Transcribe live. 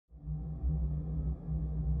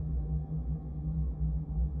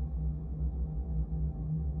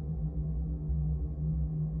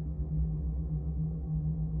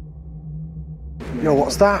Yo,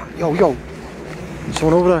 what's that? Yo.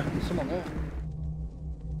 Someone over there. Someone there.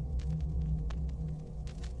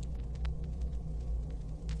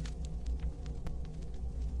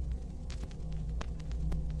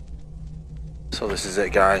 So this is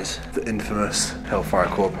it, guys. The infamous Hellfire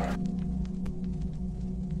Club.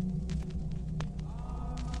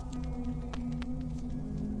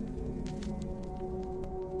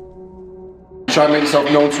 Try and make yourself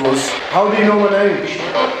known to us. How do you know my name?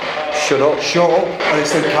 Shut up. Shut up. And it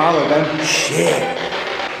said Carla then. Shit.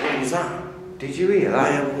 What was that? Did you hear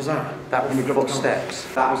that? Yeah, what was that? That was footsteps.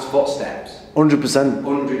 That was footsteps. 100%.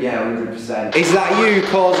 100, yeah, 100%. Is that you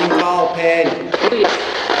causing Carl pain?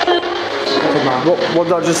 What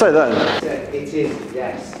did I just say then? It is,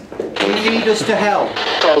 yes. Do you need us to help?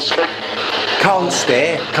 Can't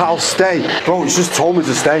stay. Can't stay. Bro, he's just told me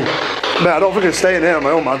to stay. Man, I don't think I'm staying here on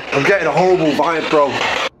my own, man. I'm getting a horrible vibe, bro.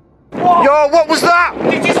 What? Yo, what was that?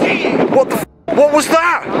 Did you see it? What the f? What was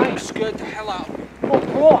that? I'm scared the hell out of me.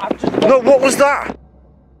 Bro, I'm just... No, what was that?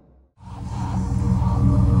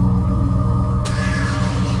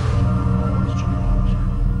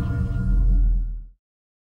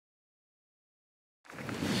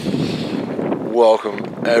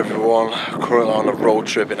 Welcome everyone, currently on a road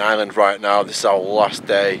trip in Ireland right now. This is our last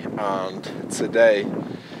day, and today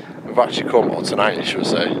we've actually come, or tonight I should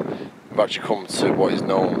say, we've actually come to what is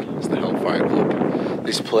known as the Hellfire Club.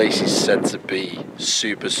 This place is said to be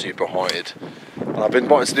super haunted, and I've been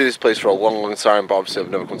wanting to do this place for a long time, but obviously I've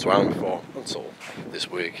never come to Ireland before until this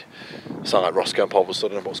week. I sound like Ross Kemp all of a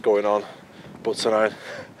sudden, what's going on? But tonight,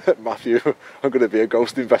 Matthew, I'm going to be a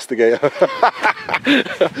ghost investigator.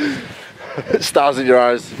 Stars in your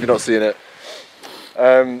eyes if you're not seeing it.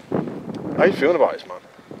 How are you feeling about this, man?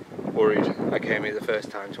 Worried. I came here the first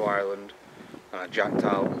time to Ireland and I jacked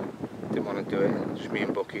out. Didn't want to do it. Just me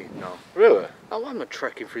and Bucky. No. Really? I'm not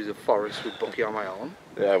trekking through the forest with Bucky on my own.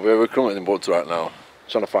 Yeah, we're currently in the woods right now,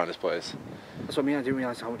 trying to find this place. That's what I mean. I didn't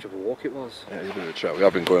realise how much of a walk it was. Yeah, it's a bit of a trek. We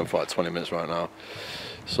have been going for like 20 minutes right now.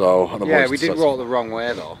 So, yeah, we did walk the wrong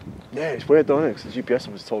way though. Yeah, it's weird, don't it? Because the GPS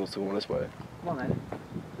has told us to go this way. Come on then.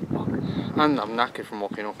 And I'm knackered from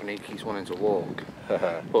walking up and he keeps wanting to walk.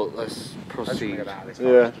 But let's proceed.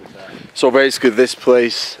 Yeah. So basically this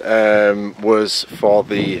place was for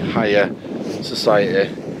the higher society,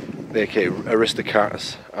 aka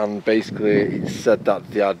aristocrats, and basically it said that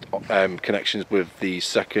they had connections with the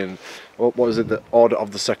second, what was it, the Order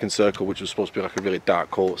of the Second Circle, which was supposed to be like a really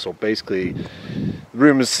dark cult. So basically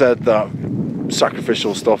rumours said that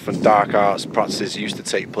sacrificial stuff and dark arts practices used to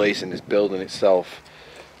take place in this building itself.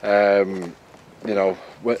 You know,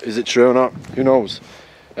 is it true or not? Who knows?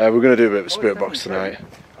 We're going to do a bit of a spirit box tonight,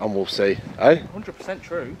 and we'll see. Eh? 100%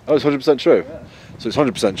 true. Oh, it's 100% true? Yeah. So it's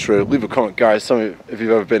 100% true. Leave a comment, guys. Tell me if you've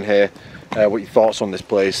ever been here, what your thoughts on this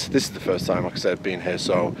place. This is the first time, like I said, being here,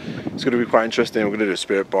 so it's going to be quite interesting. We're going to do a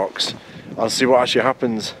spirit box. I'll see what actually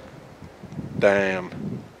happens. Damn.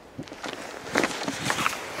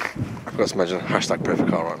 I forgot to mention hashtag pray for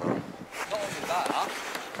Carl right now.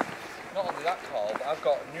 Not only that, Carl, but I've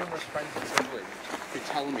got numerous friends in England who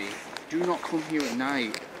tell me, do not come here at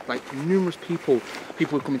night. Like numerous people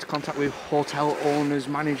who come into contact with, hotel owners,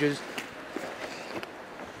 managers.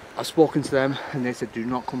 I've spoken to them and they said, do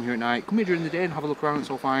not come here at night. Come here during the day and have a look around, it's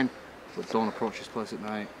all fine. But don't approach this place at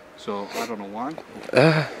night. So, I don't know why.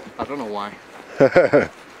 I don't know why.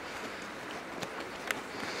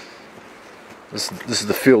 This is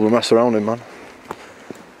the field we mess around in, man.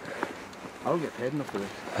 I don't get paid enough for this.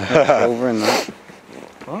 Silver in that.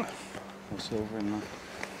 What? What's silver in that?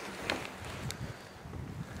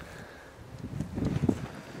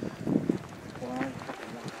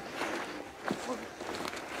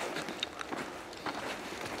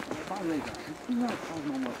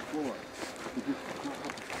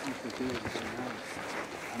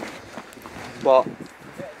 What?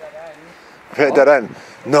 Hit a dead end.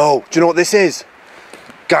 No, do you know what this is?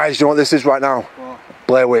 Guys, do you know what this is right now? What?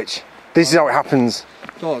 Blair Witch. This is how it happens.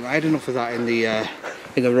 Don't, I had enough of that in the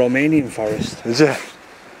Romanian forest. Is it?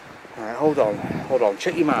 Alright, hold on,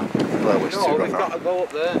 check your map. Blair Witch No, too, we've right got now. to go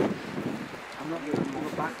up there. I'm not going to go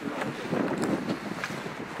back.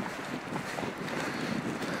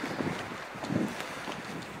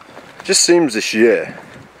 Just seems this year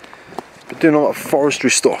we're doing a lot of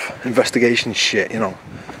forestry stuff, investigation shit, you know.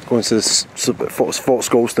 Going to this Fort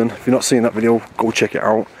Scolston. If you've not seen that video, go check it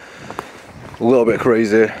out. A little bit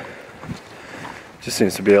crazy. Just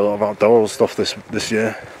seems to be a lot of outdoors stuff this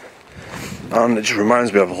year, and it just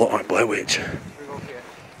reminds me of a lot like Blair Witch.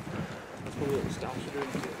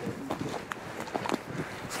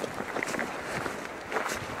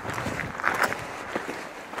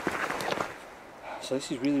 So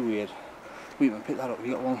this is really weird. Wait, man, pick that up.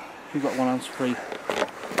 You got one. You got one hands free.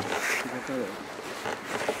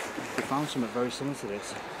 We found something very similar to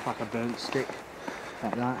this, like a burnt stick,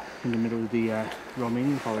 like that, in the middle of the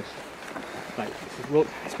Romanian forest. Like, look,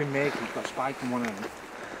 it's been made. It's got a spike on one end,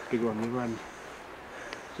 bigger on the other end.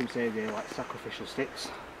 Some say they're like sacrificial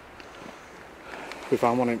sticks. We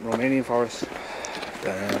found one in Romanian forest.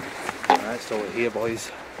 Alright, so we're here,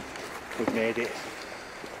 boys. We've made it.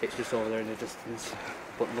 It's just over there in the distance.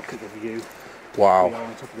 But look at the view. Wow. We are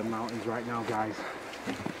on top of the mountains right now, guys.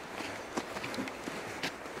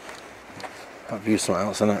 That view's something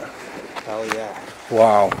else, isn't it? Hell yeah.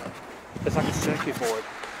 Wow. It's like a circuit board.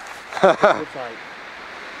 It looks like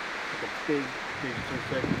a big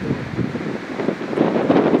circuit board.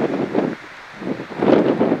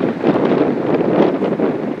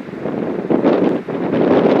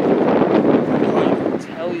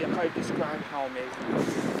 I can't describe how amazing it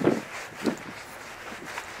is.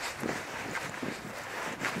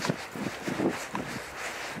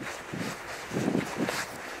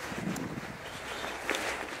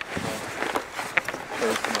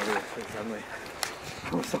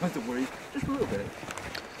 I'm starting to worry just a little bit.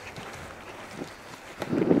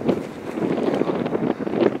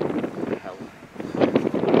 Hell.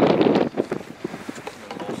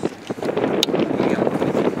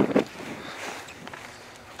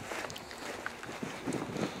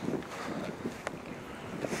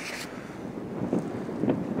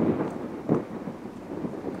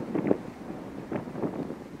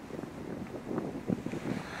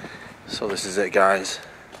 So this is it, guys.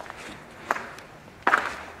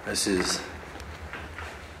 This is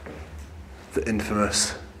the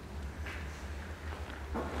infamous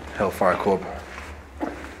Hellfire Club.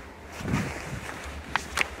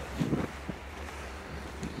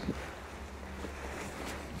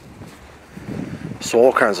 So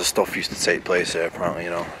all kinds of stuff used to take place here, apparently, you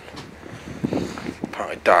know.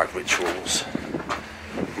 Apparently dark rituals,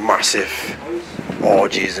 massive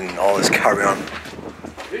orgies and all this carry on.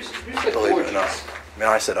 Believe it or not. I mean,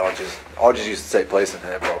 I said orgies. Orgies used to take place in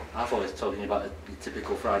here, bro. I thought he was talking about the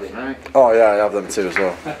typical Friday night. Oh yeah, I have them too as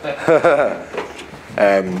well.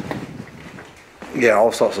 Yeah,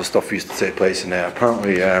 all sorts of stuff used to take place in here.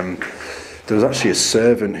 Apparently, there was actually a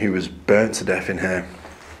servant who was burnt to death in here,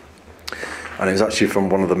 and he was actually from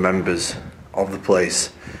one of the members of the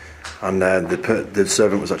place. And the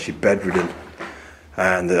servant was actually bedridden,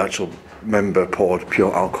 and the actual member poured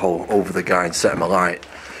pure alcohol over the guy and set him alight.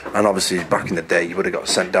 And obviously, back in the day, you would have got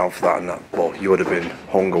sent down for that, and that, well, you would have been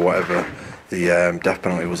hung or whatever the death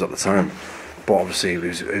penalty was at the time. But obviously, he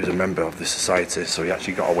was a member of this society, so he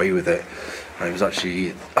actually got away with it. And it was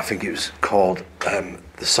actually, I think it was called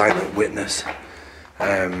the silent witness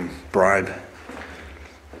bribe.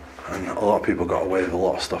 And a lot of people got away with a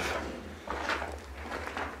lot of stuff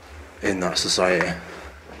in that society.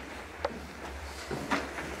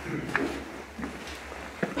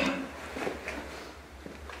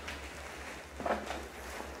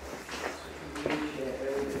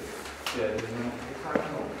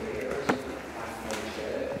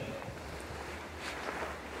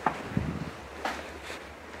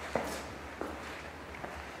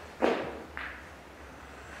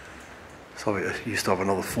 So it used to have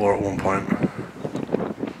another floor at one point.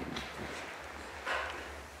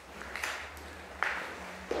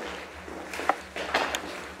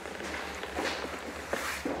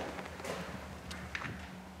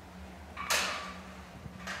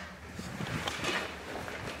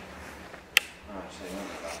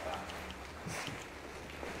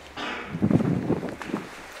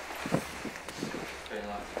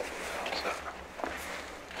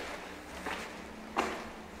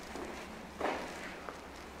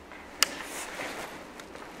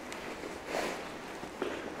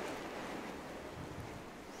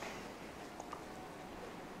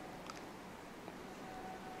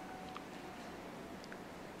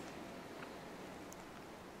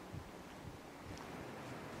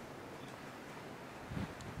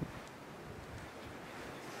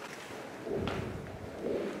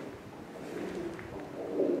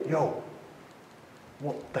 Yo,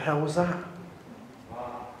 what the hell was that?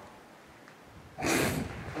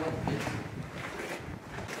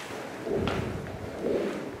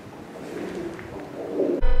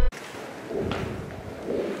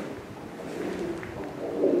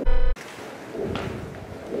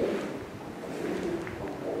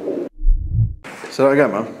 Say that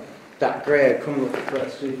again, man. That grave, come look,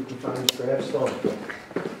 let's see if we can find the gravestone.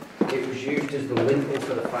 It was used as the lintel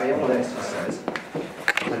for the fireplace, it says.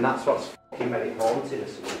 And that's what's fucking made it haunted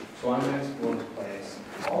us. So I'm going to explore the place.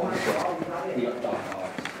 Oh my god, We got dark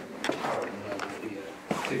arts. Paranormal here.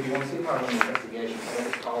 So if you want to see paranormal investigation,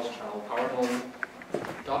 it's Carl's channel, paranormal.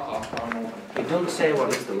 Paranormal. It doesn't say what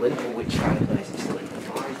it's the lintel, which fireplace it's the lintel.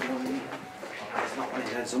 It's not one of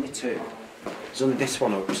them, there's only two. There's only this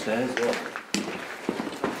one upstairs, look.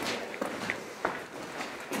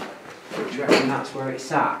 Do you reckon that's where it's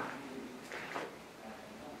at?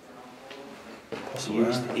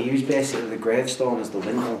 He used basically the gravestone as the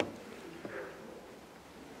lintel.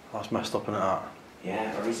 That's messed up in that.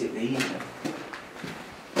 Yeah, or is it these?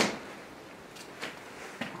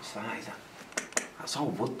 What's that? Is that? That's all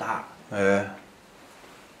wood, that. Yeah.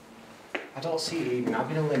 I don't see it even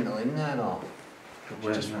having a lintel in there, no.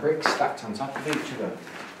 Just bricks stacked on top of each other.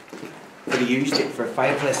 But he used it for a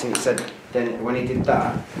fireplace, and he said then when he did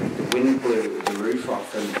that, the wind blew the roof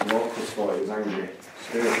off, and the locals thought it was angry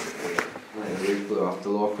spirits. Like the roof blew off. The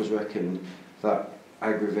locals reckoned that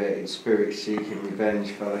aggravated spirits seeking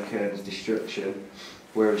revenge for the Cairns' destruction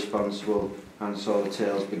were responsible, and so the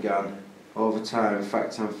tales began. Over time,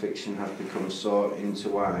 fact and fiction have become so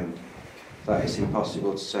intertwined that it's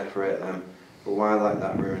impossible to separate them. But why let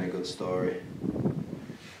that ruin a good story?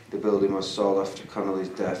 The building was sold after Connolly's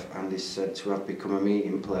death and is said to have become a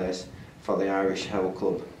meeting place for the Irish Hellfire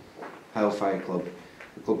Club.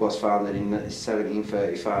 The club was founded in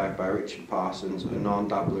 1735 by Richard Parsons, a known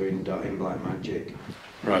dabbler in black magic.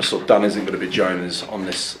 Right, so Dan isn't going to be joining us on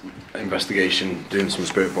this investigation, doing some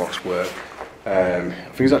spirit box work. I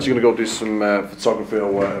think he's actually going to go do some photography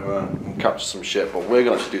or whatever and capture some shit, but we're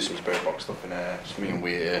going to actually do some spirit box stuff in here, just me and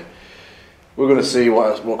we here. We're going to see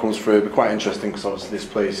what comes through. It'll be quite interesting because obviously this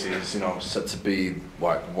place is, you know, said to be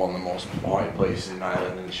like one of the most haunted places in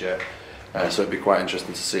Ireland and shit. So it'd be quite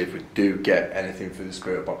interesting to see if we do get anything through the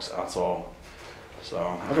spirit box at all. So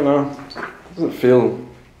I don't know. It doesn't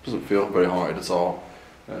feel very haunted at all.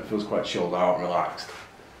 It feels quite chilled out and relaxed.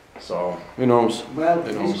 So who knows? Well,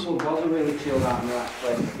 this club was a really chilled out and relaxed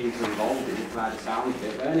place for people involved in it by the sound of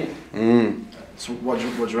it, weren't it? So what do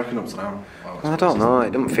you reckon up to now? I don't know,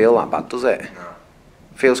 it doesn't feel that bad, does it? No.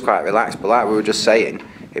 It feels quite relaxed, but like we were just saying,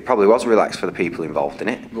 it probably was relaxed for the people involved in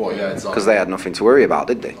it. Well, yeah, exactly. Because they had nothing to worry about,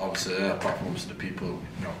 did they? Obviously, yeah, apart from the people who,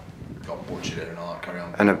 you know, got butchered and all that, carry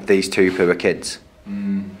on. And these two who were kids.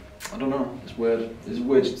 I don't know, it's weird. It's a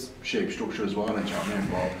weird shape structure as well, do you know what I mean?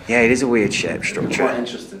 But Yeah, it is a weird shape structure. it's quite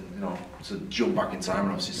interesting, you know, to jump back in time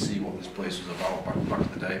and obviously see what this place was about back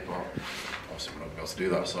in the day, but obviously we're not able to do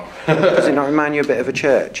that, so. Does it not remind you a bit of a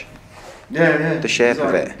church? Yeah. The shape like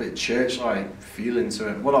of it? A bit church-like feeling to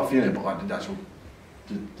it. Well, not feeling, but like the actual,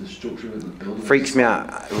 the structure of the building. Freaks me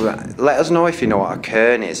out. Let us know if you know what a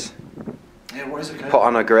cairn is. Yeah, what is a cairn? Put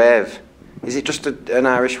on a grave. Is it just an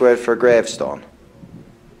Irish word for a gravestone?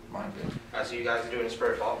 Might be. So you guys are doing a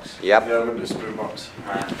spirit box? Yep. Yeah, I'm going to do a spirit box.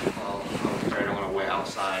 Right, well, I'm afraid I'm going to wait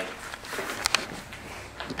outside.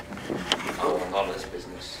 Oh, a lot of this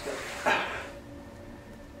business.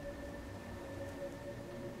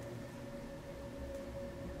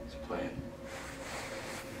 It's playing.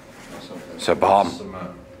 It's a bomb.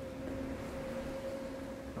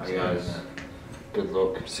 Right, guys. Good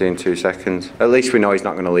luck. See you in 2 seconds. At least we know he's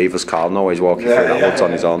not going to leave us, Carl. No, he's walking through that woods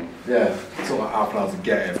on his own. Yeah, it took like half an hour to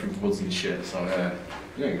get here through the woods and shit, so yeah,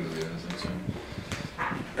 you ain't gonna do anything, so.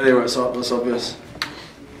 Anyway, so that's obvious.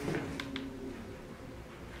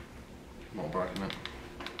 More bragging it.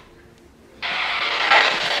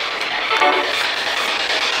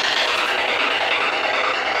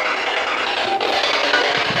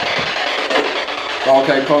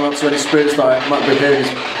 Okay, calling out to any spirits that might be here in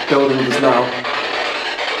this building with us now.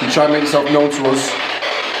 You can try and make yourself known to us.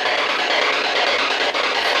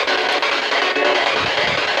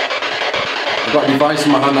 I've got a device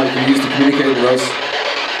in my hand that you can use to communicate with us.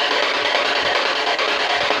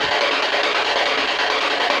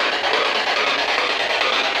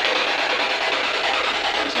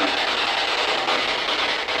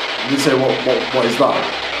 You say what is that?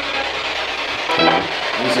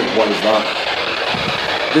 You say what is that?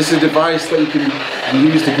 This is a device that you can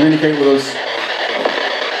use to communicate with us.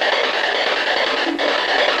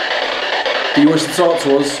 Do you wish to talk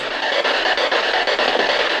to us?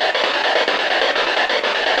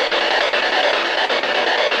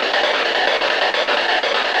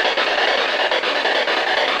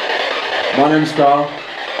 My name's Carl.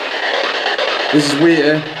 This is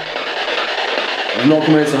Wheaty. I'm not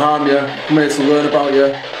coming here to harm you, I'm coming here to learn about you.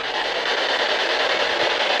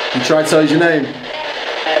 You try to tell us your name.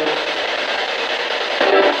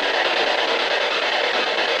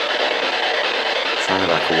 Sounded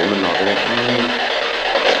like a woman, though, didn't it?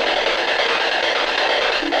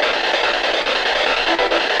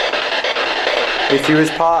 If you was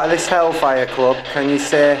part of this Hellfire Club, can you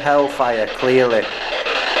say Hellfire clearly?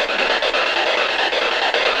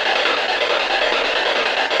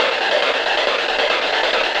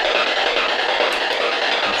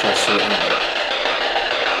 something.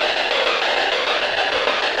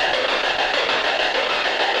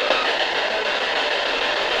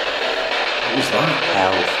 What was that?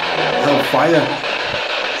 Hellfire. Hellfire.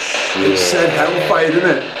 It said Hellfire,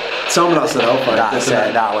 didn't it? Tell me that said Hellfire.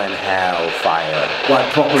 That went Hellfire.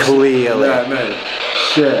 Like proper. Clearly. Yeah, mate.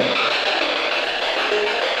 Shit.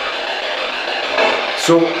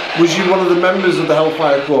 So, was you one of the members of the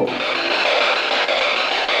Hellfire Club?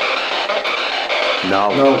 No.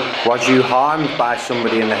 No. Was you harmed by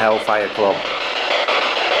somebody in the Hellfire Club?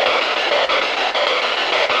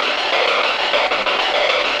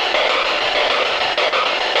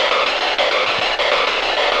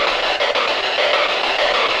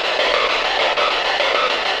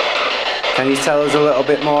 Can you tell us a little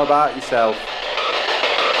bit more about yourself?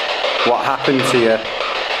 What happened to you?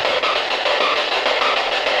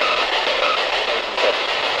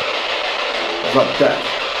 Is that death?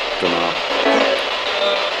 Don't know.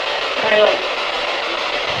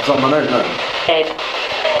 Is that my name? No.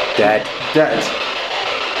 Dead. Dead.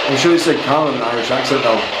 I'm sure you said Carl in an Irish accent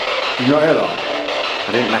though. Did you not hear that?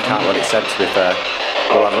 I didn't make out what it said, to be fair.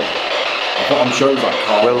 I'm sure it was like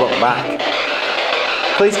Carl. We'll look back.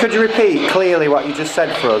 Please, could you repeat clearly what you just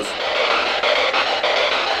said for us?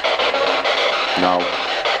 No.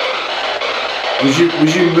 Was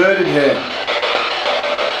you murdered here?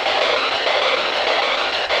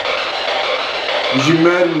 Was you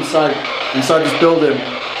murdered inside this building?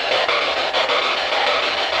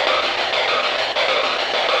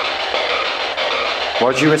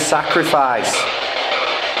 Was you a sacrifice?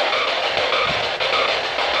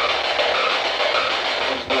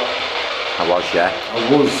 I was, yeah. I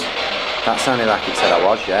was. That sounded like it said I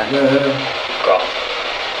was, yeah. Yeah.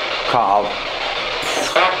 Carl.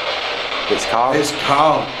 It's Carl. It's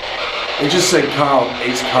Carl. It just said Carl.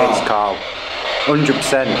 It's Carl. It's Carl.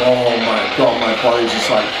 100%. Oh my god, my body's just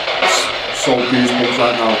like so goosebumps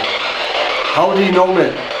right now. How do you know me?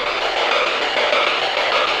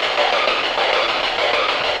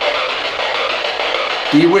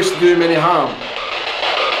 Do you wish to do him any harm?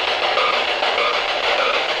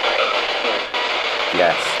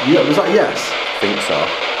 Yes. Yeah, was that yes? I think so.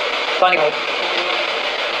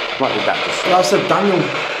 What did that just say? Yeah, I said Daniel.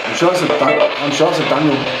 I'm sure I said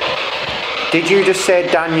Daniel. Did you just say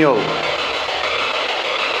Daniel?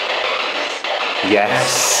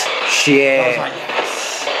 Yes. Shit. I was like,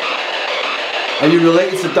 yes. Are you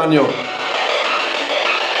related to Daniel?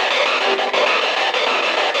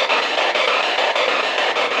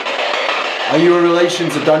 Are you a relation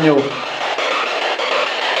to Daniel?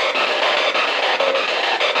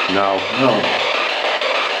 No. No.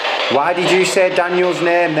 Why did you say Daniel's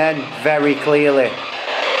name then, very clearly?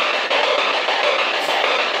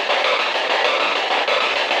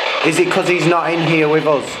 Is it because he's not in here with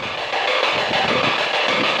us?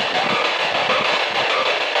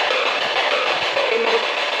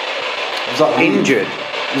 Was that Injured?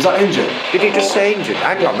 Was that injured? Did he just say injured?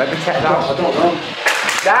 Hang on, let me check that. I don't know.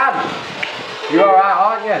 Dan! You're alright,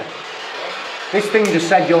 aren't you? This thing just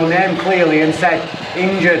said your name clearly and said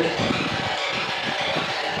injured.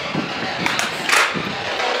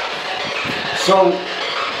 So,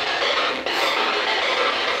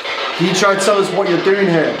 can you try to tell us what you're doing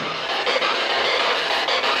here?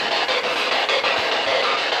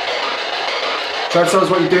 Try to tell us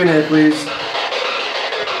what you're doing here, please.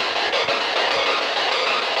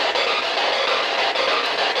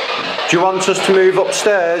 Do you want us to move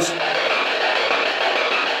upstairs?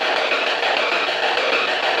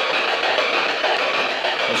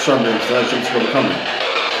 Let's try and move upstairs. Do you want to go to the camera?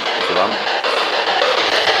 If you want.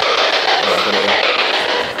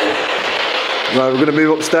 Right, we're going to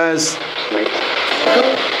move upstairs.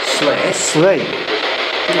 Slate? Slate?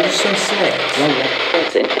 Did you just say slate?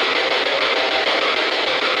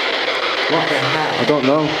 What the hell? I don't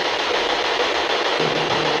know.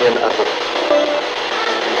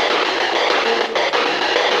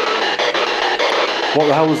 What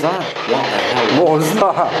the hell was that? What the hell? What was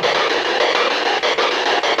that?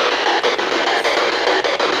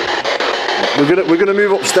 We're gonna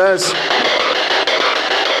move upstairs.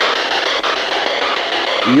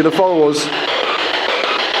 Are you gonna follow us?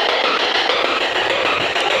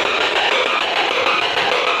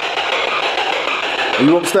 Are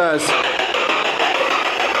you upstairs?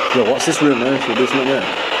 Yo, what's this room there? Should this room there?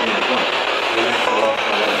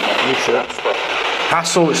 Oh shit.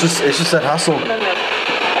 Hassle, it's just said hassle.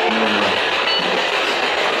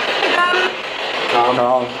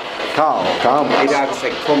 Calm. He'd have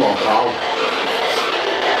said, come on, Carl.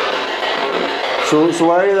 So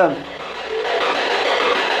where are you then?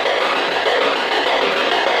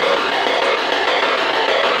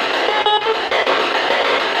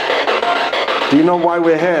 Do you know why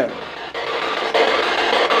we're here?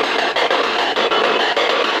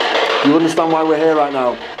 Do you understand why we're here right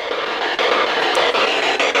now?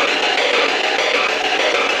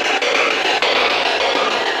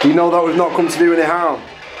 Do you know that we've not come to do any harm?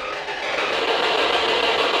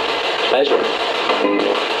 Pleasure.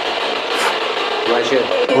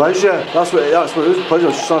 Pleasure. That's what it is. Pleasure. I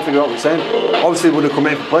was just trying to figure out what we're saying. Obviously, we would have come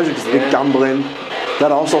here for pleasure because they did gambling. They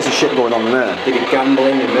had all sorts of shit going on in there. They did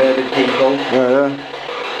gambling, they murdered people. Yeah.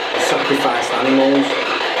 They sacrificed animals.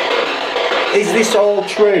 Is this all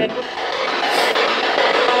true?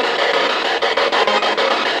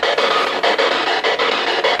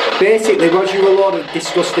 Basically, was you a lot of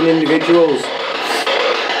disgusting individuals?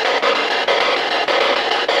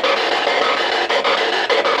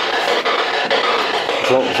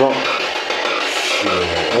 What's up?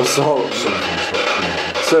 What's up?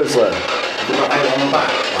 Seriously? Have you got out on the back,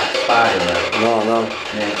 like Spider-Man? No.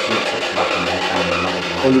 Yeah, it's not back in there, kind of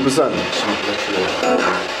 100%?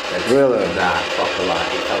 Really? Nah, proper like,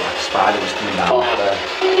 it felt like a spider was coming down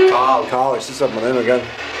there. Carl, it's just said my name again.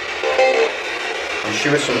 I'm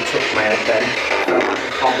sure someone touched my head then. Felt like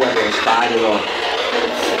a cobweb or a spider or...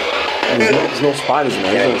 There's no spiders in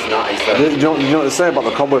there, Yeah, is it's there? not, is there? You know what they say about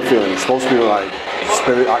the cobweb feeling? It's supposed to be like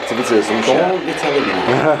spirit activity or some shit. Don't be telling me.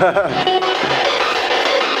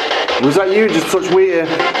 Was that you just touched Wheaty?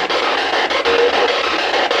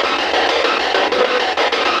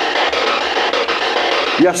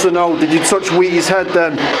 Yes or no? Did you touch Wheaty's head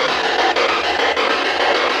then?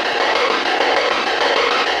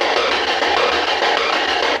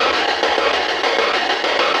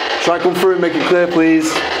 Try come through and make it clear,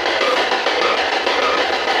 please.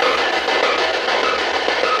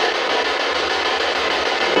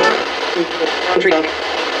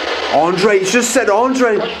 Andre, he's just said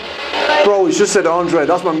Andre. Bro, he's just said Andre.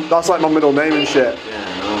 That's like my middle name and shit. Yeah,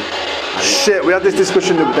 I know. Shit, we had this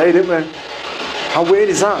discussion the other day, didn't we? How weird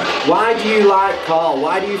is that? Why do you like Carl?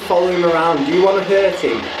 Why do you follow him around? Do you want to hurt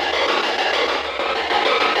him?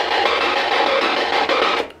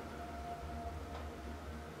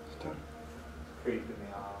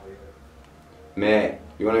 Mate,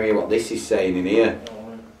 you want to hear what this is saying in here?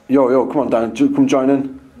 Yo, come on, Dan, come join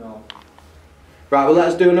in. No. Right, well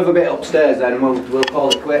let's do another bit upstairs then and we'll call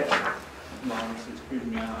it quits. No, it's creeping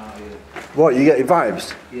me out here. What, you get your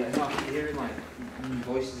vibes? Yeah, no, I keep hearing like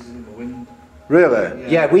voices in the wind. Really?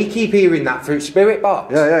 Yeah, we keep hearing that through Spirit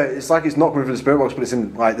Box. Yeah, it's like it's not coming from the spirit box, but it's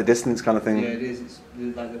in like the distance kind of thing. Yeah, it is. It's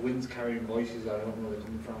like the wind's carrying voices. I don't know where they're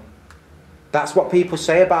coming from. That's what people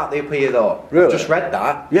say about the up here though. Really? I've just read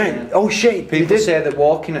that. Yeah. Oh shit. People say that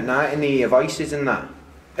walking at night and they hear voices and that.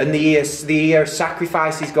 And they hear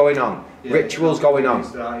sacrifices going on. Yeah, rituals going on.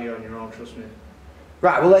 It's out here on your own, trust me.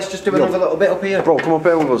 Right, well let's just do another little bit up here. Bro, come up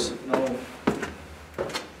here with us. No.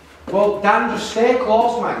 Well, Dan, just stay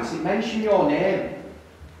close, man. Mention your name.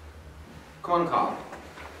 Come on, Carl.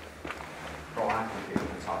 Bro, I can be on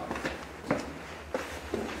the top.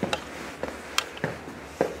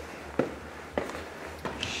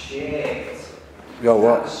 Shit. Yo,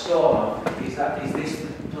 what? So, is this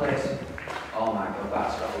place? Oh my god,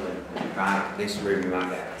 that's rolling. Right, this room we might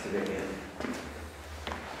get activity in.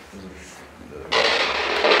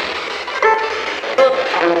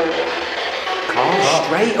 Carl,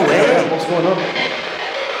 straight away. What's going on?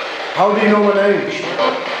 How do you know my name?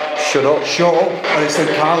 Shut up. Shut up. And it said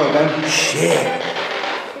Carl again. Shit.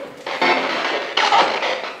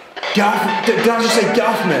 Get off, did I just say get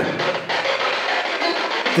off me?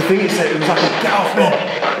 The thing it said, it was like a get off me.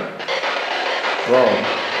 Bro.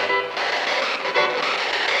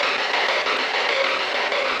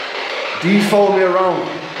 Do you follow me around?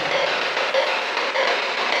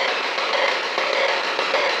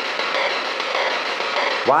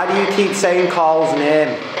 Why do you keep saying Carl's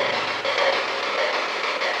name?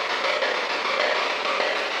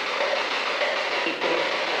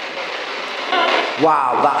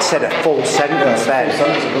 Wow, that said a full sentence then.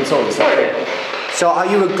 So are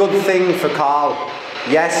you a good thing for Carl?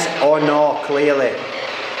 Yes or no, clearly?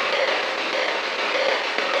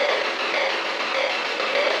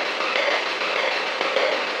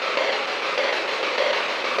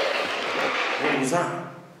 What was that?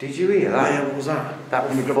 Did you hear that? Yeah, what was that? That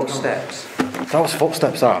was footsteps. That was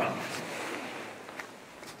footsteps, that.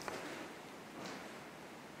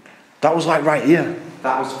 That was like right here.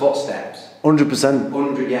 That was footsteps. 100%.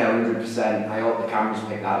 100%. I hope the cameras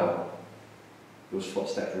picked that up. There was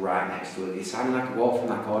footsteps right next to it. It sounded like a walk from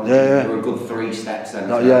that corner. Yeah. There were a good 3 steps then.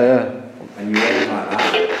 Yeah. And you heard it like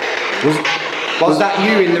that. Was that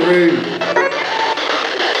you in the room?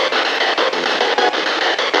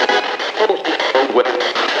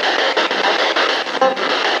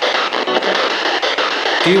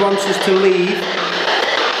 Do you want us to leave?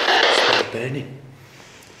 Smell the burning.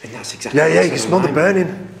 And that's exactly. Yeah, you can smell the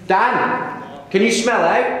burning. Dan, can you smell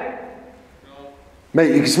out?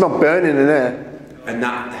 Mate, you can smell burning in there. And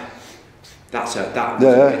that was a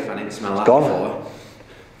whiff. I didn't smell that gone. before.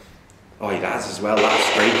 Oh, it has as well. That's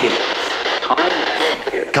freaky.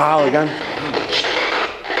 Carl again.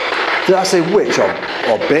 Did I say witch or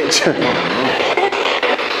bitch?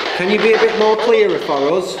 Can you be a bit more clearer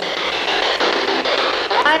for us?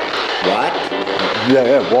 What?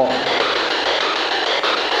 Yeah, what?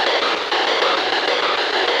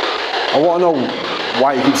 I want to know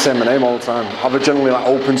why you keep saying my name all the time. Have I generally like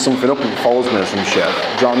opened something up and it follows me or some shit? Do you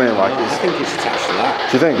know what I mean? Like, I think it's attached to that.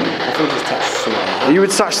 Do you think? I think it's attached to something like that. Are you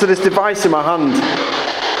attached to this device in my hand?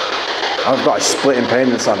 I've got a splitting pain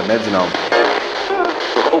inside of me, you know.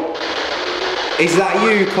 Is that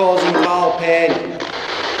you causing Carl pain?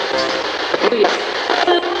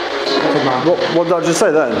 What did I just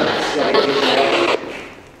say then?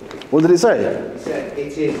 What did it say? It said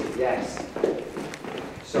it is, yes.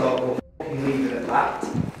 So we'll fucking leave it at that.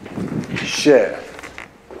 Shit.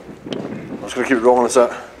 I'm just gonna keep it rolling a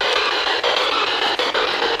sec.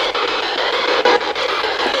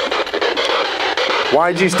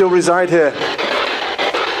 Why do you still reside here?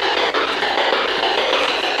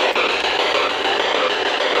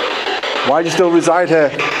 Why do you still reside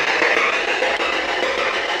here?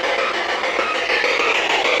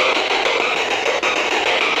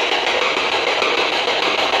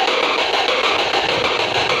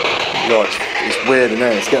 Yo, it's weird, isn't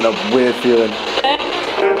it? It's getting a weird feeling.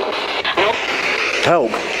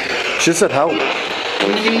 Help. She said help.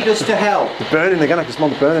 You need us to help. The burning again, I can smell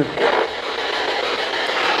the burning.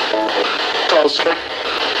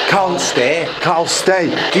 Can't stay. Carl, stay.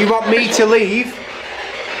 Do you want me to leave?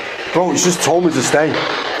 Bro, it's just told me to stay.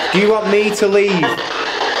 Do you want me to leave?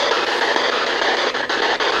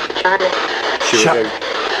 Shut up.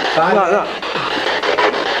 No.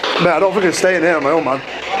 Mate, I don't think I'm staying here on my own, man.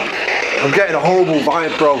 I'm getting a horrible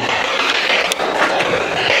vibe, bro.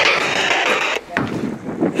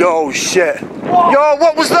 Yo, shit. What? Yo,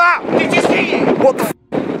 what was that? Did you see it? What the f?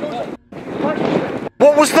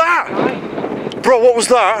 What was that? Bro, what was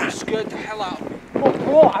that? Scared the hell out of me.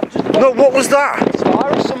 Bro, I've just... No, what was that?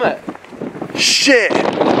 Star or something. Shit.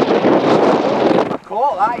 I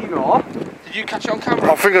caught that, you know. Did you catch it on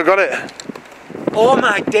camera? I think I got it. Oh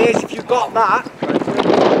my days, if you got that.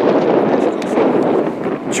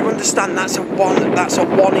 Do you understand? That's a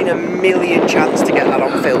one in a million chance to get that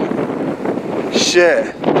on film.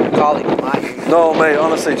 Shit. Call it like. No, mate,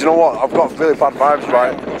 honestly, do you know what? I've got really bad vibes,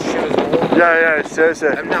 right? Yeah, seriously.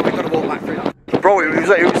 And now we've got to walk back through that. Bro, it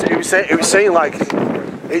was saying like,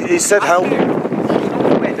 it said help.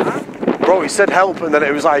 Bro, he said help, and then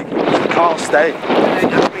it was like, you can't stay.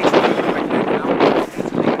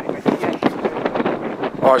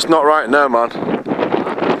 Oh, it's not right now, man.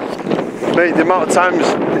 Mate, the amount of times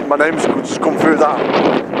my name's just come through that,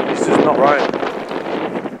 it's just not right.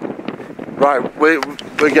 Right, we're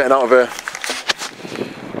getting out of here.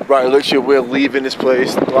 Right, literally, we're leaving this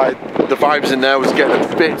place. Like, the vibes in there was getting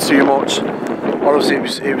a bit too much. Honestly, it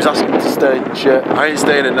was asking me to stay and shit. I ain't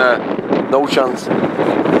staying in there, no chance.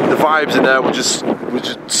 The vibes in there were just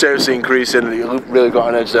seriously increasing. It really got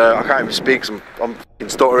an edge there. I can't even speak because I'm fucking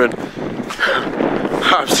stuttering.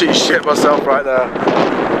 I'm seeing shit myself right there.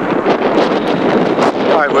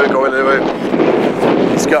 Right, we're going anyway.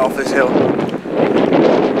 Let's get off this hill.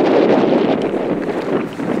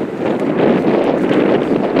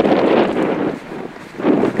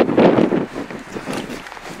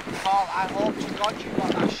 Carl, I hope to God you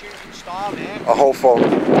got that shooting star, mate. A whole phone.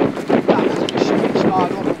 That wasn't a shooting star, I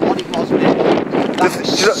don't know what it was, mate. That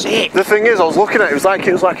was sick. The thing is, I was looking at it. It was like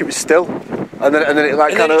it was still, and then it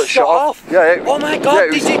like kind of shut off. Yeah. Oh my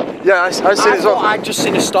God! Yeah, did it? Yeah, I seen it as well. I'd just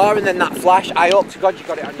seen a star and then that flash. I hope to God you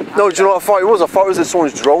got it on your camera. No, do you know what I thought it was? I thought it was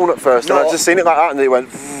someone's drone at first, and I just seen it like that, and it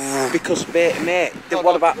went. Because mate,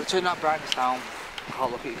 what about? Turn that brightness down.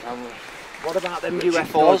 I'll look at your camera. What about them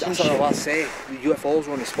UFOs? That's what I was saying. The UFOs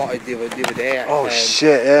were only spotted the other day. Oh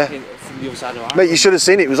shit! Yeah. From the other side of Mate, you should have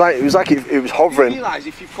seen it. It was like it was hovering. You realise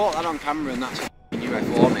if you've caught that on camera and that's a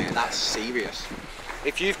UFO, mate, that's serious.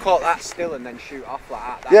 If you've caught that still and then shoot off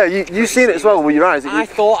like that. Yeah, you seen it as well with your eyes. I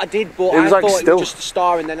thought I did, but I thought it was just a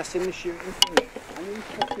star and then I seen the shooting thing. And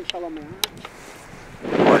then it fell on my eye.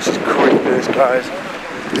 Oh, this is creepy, this, guys.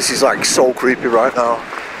 This is like so creepy right now.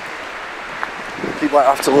 People like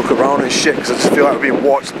have to look around and shit because I just feel like we're being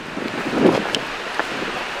watched.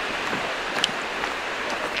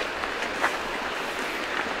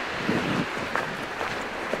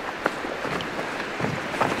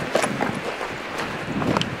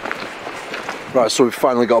 Right, so we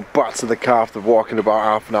finally got back to the car after walking about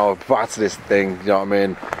half an hour back to this thing, you know what I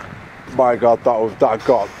mean? My God,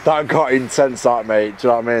 that got intense, that, mate, do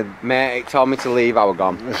you know what I mean? Mate, it told me to leave, I was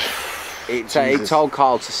gone. It told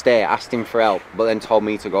Carl to stay, asked him for help, but then told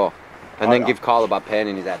me to go. And then give Carl a bad pain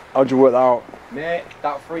in his head. How'd you work that out? Mate,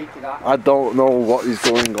 that freaky that. I don't know what is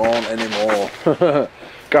going on anymore.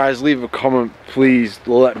 Guys, leave a comment, please.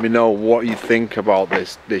 Let me know what you think about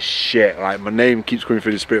this shit. Like, my name keeps coming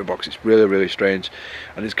through the spirit box. It's really strange,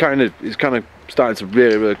 and it's kind of starting to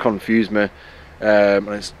really confuse me. And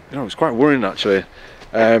it's, you know, it's quite worrying actually.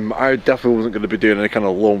 I definitely wasn't going to be doing any kind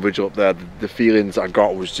of lone vigil up there. The feelings I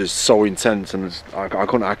got was just so intense, and I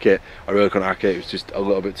couldn't hack it. I really couldn't hack it. It was just a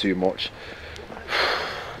little bit too much.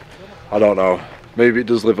 I don't know. Maybe it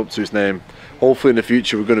does live up to its name. Hopefully in the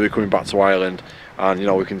future we're going to be coming back to Ireland, and you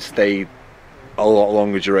know, we can stay a lot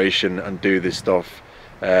longer duration and do this stuff.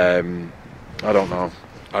 I don't know.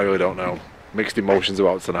 I really don't know. Mixed emotions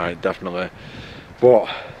about tonight, definitely. But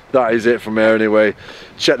that is it from here anyway.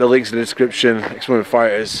 Check the links in the description. Exploring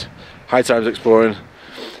Fighters, High Times Exploring.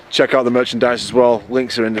 Check out the merchandise as well.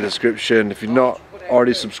 Links are in the description. If you're not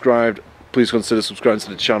already subscribed, please consider subscribing to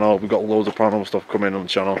the channel. We've got loads of paranormal stuff coming on the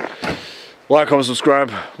channel. Like, comment,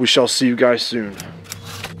 subscribe. We shall see you guys soon.